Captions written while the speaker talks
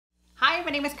Hi, my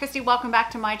name is Christy. Welcome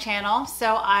back to my channel.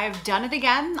 So I've done it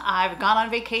again. I've gone on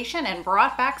vacation and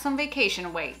brought back some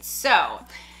vacation weight. So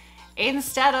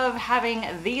instead of having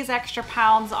these extra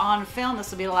pounds on film,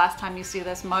 this will be the last time you see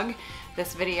this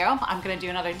video, I'm gonna do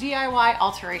another DIY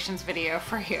alterations video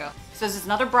for you. So this is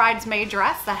another bridesmaid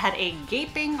dress that had a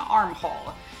gaping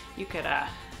armhole. You could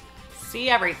see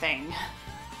everything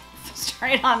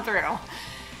straight on through.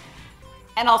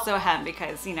 And also a hem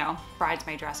because, you know,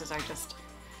 bridesmaid dresses are just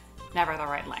never the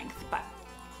right length. But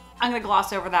I'm gonna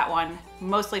gloss over that one,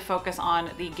 mostly focus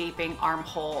on the gaping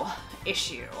armhole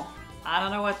issue. I don't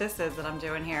know what this is that I'm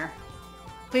doing here.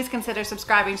 Please consider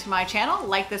subscribing to my channel,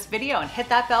 like this video, and hit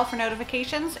that bell for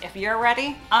notifications. If you're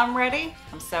ready, I'm ready.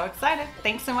 I'm so excited.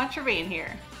 Thanks so much for being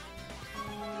here.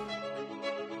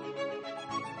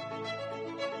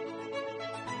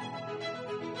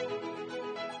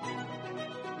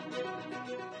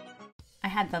 I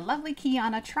had the lovely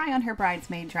Kiana try on her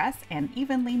bridesmaid dress and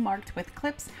evenly marked with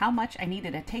clips how much I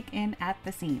needed to take in at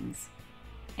the seams.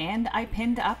 And I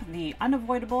pinned up the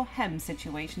unavoidable hem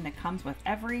situation that comes with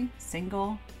every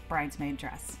single bridesmaid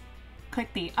dress.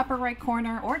 Click the upper right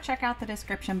corner or check out the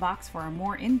description box for a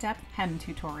more in-depth hem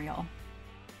tutorial.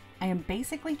 I am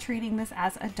basically treating this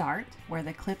as a dart where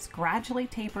the clips gradually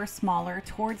taper smaller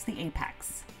towards the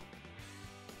apex.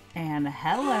 And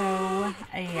hello!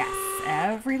 Yes,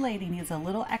 every lady needs a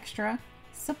little extra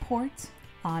support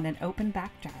on an open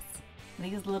back dress.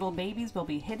 These little babies will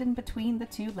be hidden between the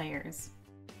two layers.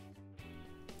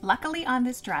 Luckily on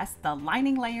this dress, the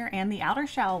lining layer and the outer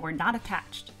shell were not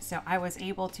attached, so I was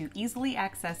able to easily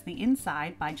access the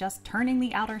inside by just turning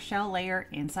the outer shell layer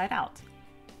inside out.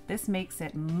 This makes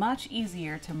it much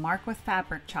easier to mark with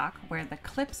fabric chalk where the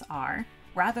clips are,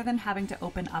 rather than having to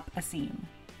open up a seam.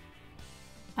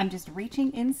 I'm just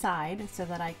reaching inside so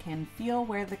that I can feel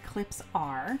where the clips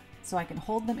are, so I can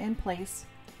hold them in place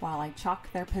while I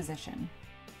chalk their position.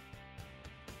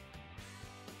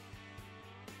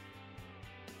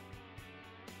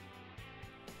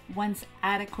 Once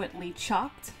adequately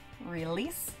chalked,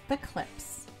 release the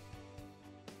clips.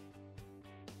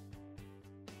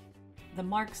 The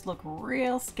marks look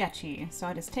real sketchy, so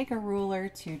I just take a ruler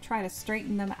to try to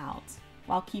straighten them out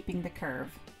while keeping the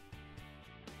curve.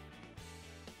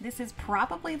 This is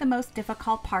probably the most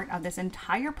difficult part of this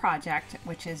entire project,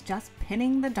 which is just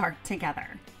pinning the dart together.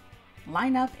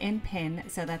 Line up and pin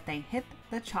so that they hit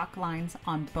the chalk lines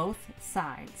on both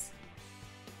sides.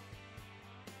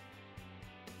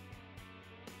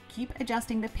 Keep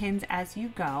adjusting the pins as you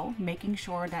go, making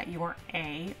sure that you are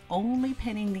A, only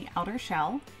pinning the outer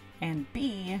shell, and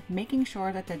B, making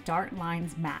sure that the dart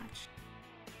lines match.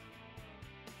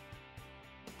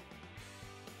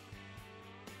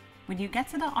 When you get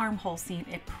to the armhole seam,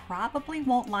 it probably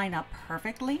won't line up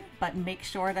perfectly, but make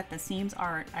sure that the seams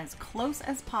are as close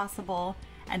as possible,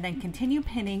 and then continue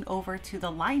pinning over to the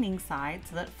lining side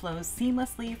so that it flows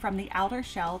seamlessly from the outer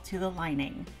shell to the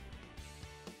lining.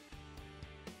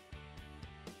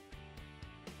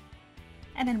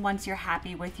 And then once you're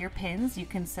happy with your pins, you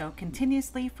can sew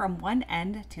continuously from one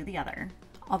end to the other.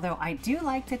 Although I do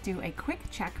like to do a quick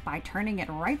check by turning it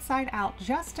right side out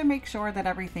just to make sure that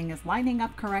everything is lining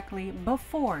up correctly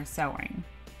before sewing.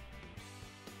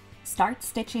 Start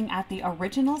stitching at the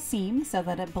original seam so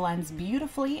that it blends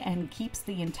beautifully and keeps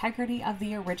the integrity of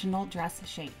the original dress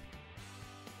shape.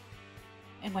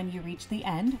 And when you reach the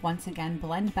end, once again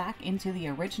blend back into the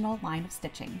original line of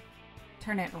stitching.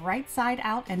 Turn it right side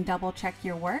out and double check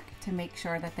your work to make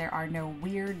sure that there are no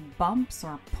weird bumps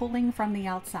or pulling from the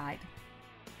outside.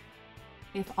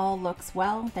 If all looks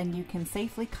well, then you can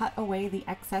safely cut away the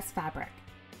excess fabric.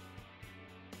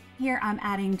 Here I'm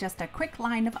adding just a quick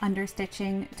line of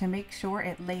understitching to make sure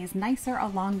it lays nicer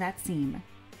along that seam.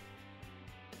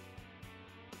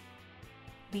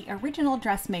 The original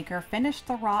dressmaker finished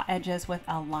the raw edges with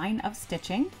a line of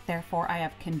stitching, therefore I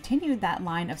have continued that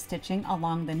line of stitching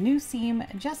along the new seam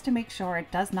just to make sure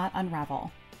it does not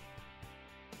unravel.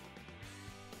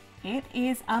 It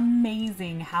is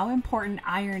amazing how important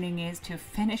ironing is to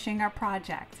finishing a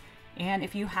project, and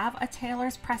if you have a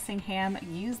tailor's pressing ham,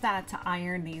 use that to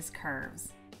iron these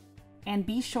curves. And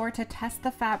be sure to test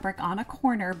the fabric on a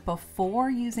corner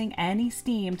before using any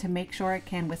steam to make sure it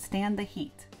can withstand the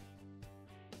heat.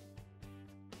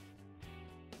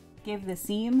 Give the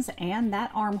seams and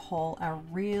that armhole a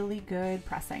really good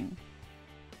pressing.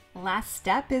 Last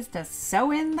step is to sew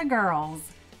in the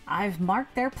girls. I've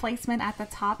marked their placement at the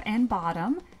top and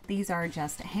bottom. These are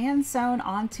just hand sewn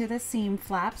onto the seam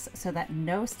flaps so that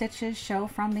no stitches show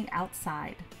from the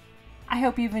outside. I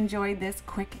hope you've enjoyed this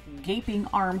quick gaping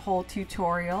armhole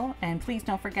tutorial, and please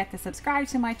don't forget to subscribe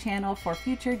to my channel for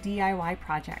future DIY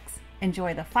projects.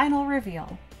 Enjoy the final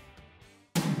reveal.